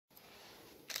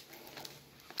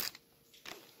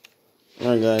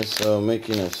Alright guys, so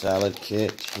making a salad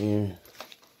kit here.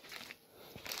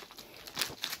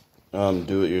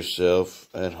 Do it yourself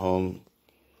at home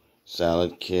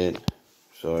salad kit.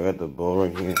 So I got the bowl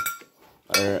right here.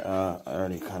 I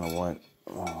already kind of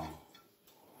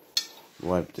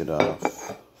wiped it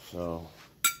off. So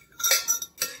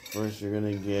first you're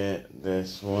gonna get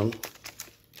this one.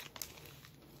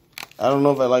 I don't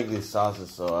know if I like these sauces,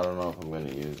 so I don't know if I'm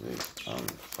gonna use these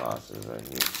sauces right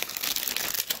here.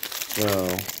 So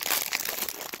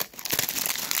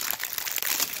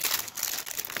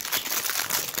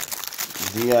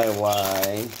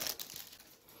DIY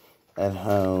at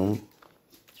home.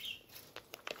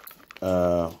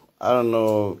 I don't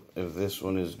know if this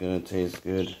one is gonna taste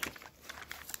good.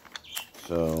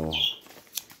 So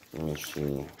let me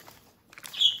see.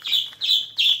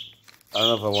 I don't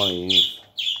know if I want to use.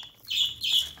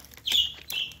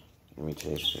 Let me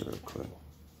taste it real quick.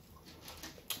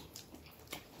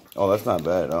 Oh, that's not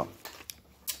bad at all.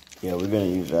 Yeah, we're gonna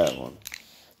use that one.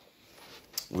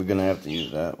 We're gonna have to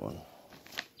use that one.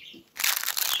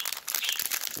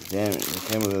 Damn it, it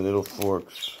came with the little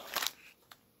forks.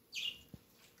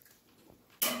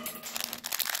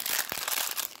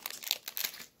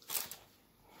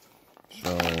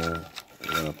 So, we're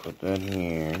gonna put that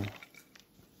here.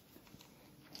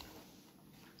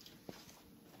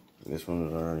 This one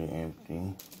is already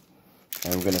empty.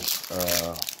 And we're gonna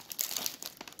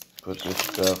put this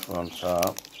stuff on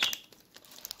top.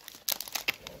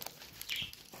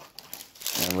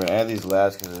 And we're gonna add these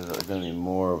last because there's gonna be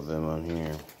more of them on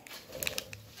here.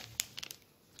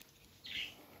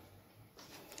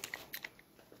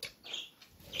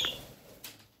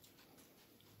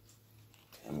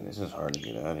 This is hard to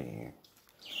get out of here.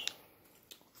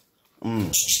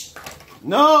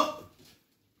 No!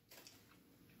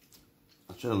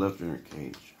 I should have left her in her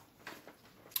cage.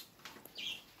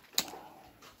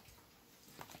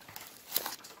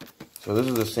 So this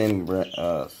is the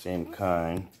same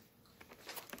kind.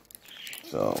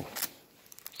 So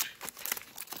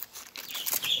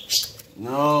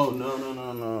no.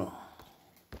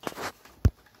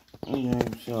 Okay,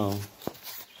 so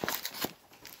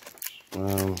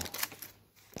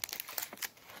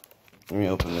let me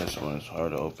open this one. It's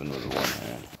hard to open with one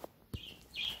hand.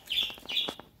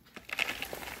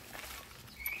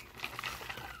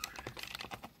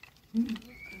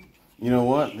 You know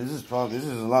what? This is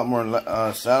a lot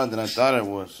more salad than I thought it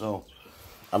was. So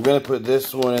I'm gonna put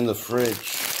this one in the fridge.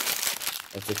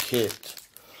 It's a kit,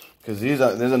 because there's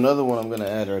another one I'm gonna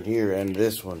add right here, and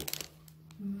this one.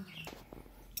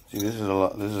 See, this is a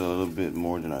little bit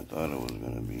more than I thought it was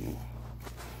gonna be.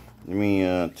 Let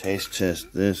me taste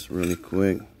test this really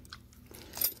quick.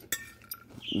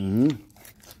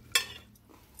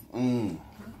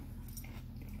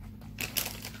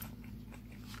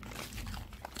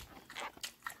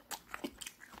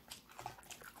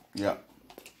 Yeah.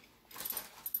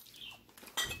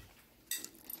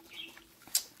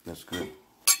 That's good.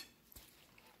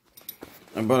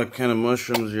 I bought a can of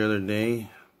mushrooms the other day.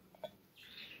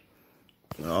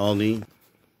 Aldi.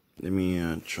 Let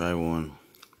me try one.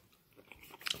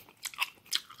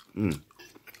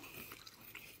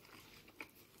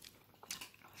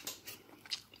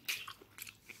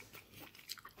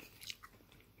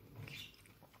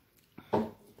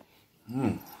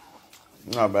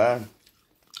 Not bad.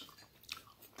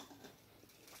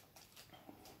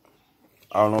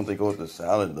 I don't know if they go with the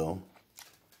salad though.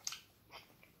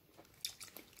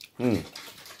 I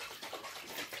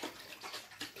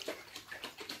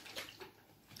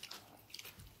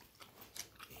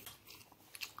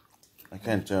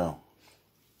can't tell.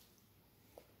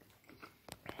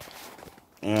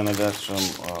 And I got some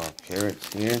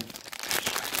carrots here.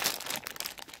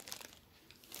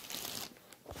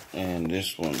 And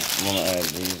this one. I'm gonna add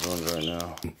these ones right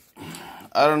now.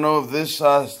 I don't know if this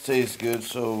sauce tastes good,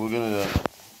 so I'm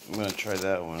gonna try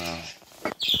that one out.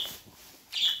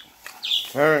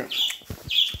 Alright.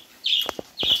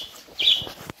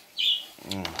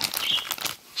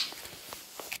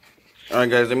 Alright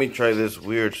guys, let me try this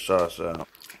weird sauce out.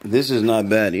 This is not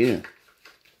bad either.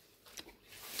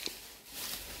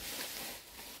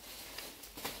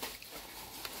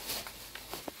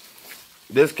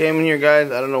 This came in here,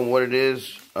 guys. I don't know what it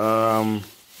is.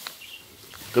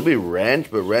 Could be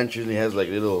ranch, but ranch usually has like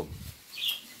little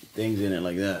things in it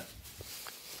like that.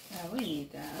 Yeah, we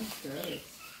need that. That's gross.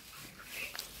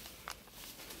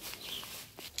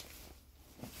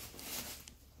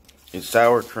 It's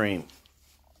sour cream.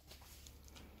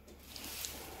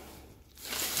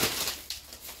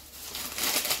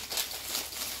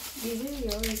 These are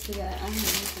yours to that. I don't need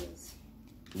these.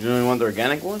 You don't even want the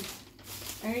organic one?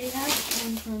 I already have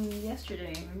one from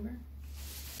yesterday, remember?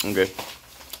 Okay.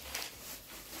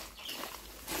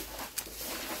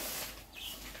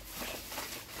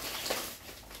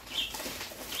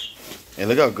 Hey,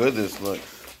 look how good this looks.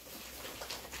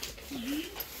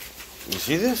 You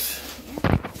see this?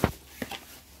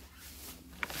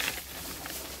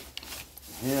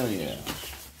 Hell yeah.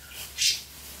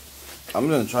 I'm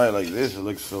gonna try it like this. It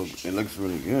looks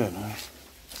really good, huh?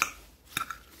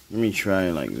 Let me try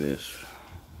it like this.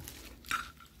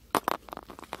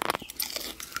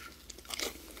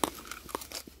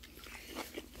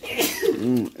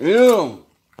 Ew!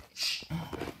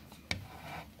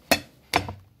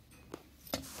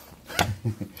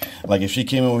 Like if she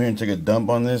came over here and took a dump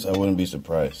on this, I wouldn't be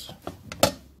surprised.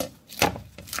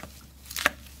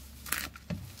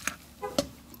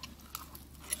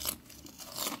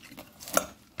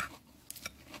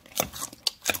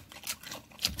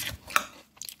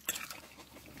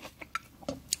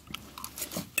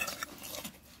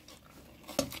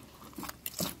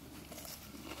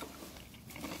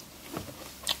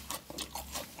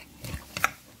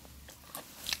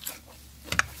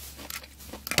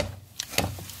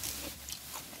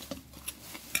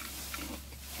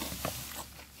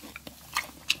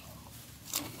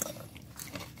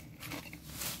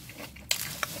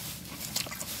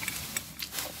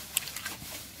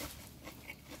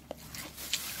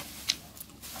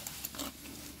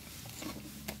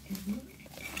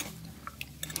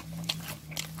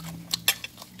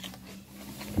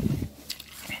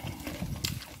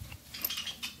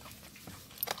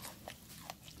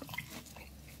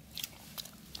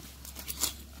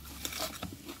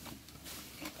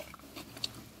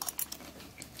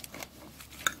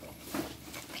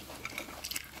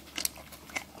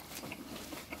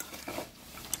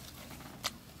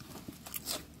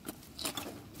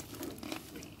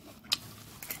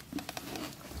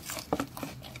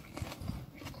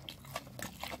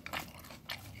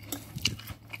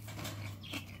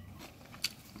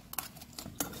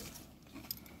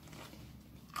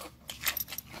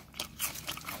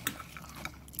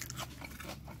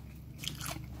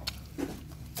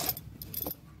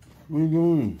 Where you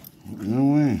going?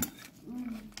 No way.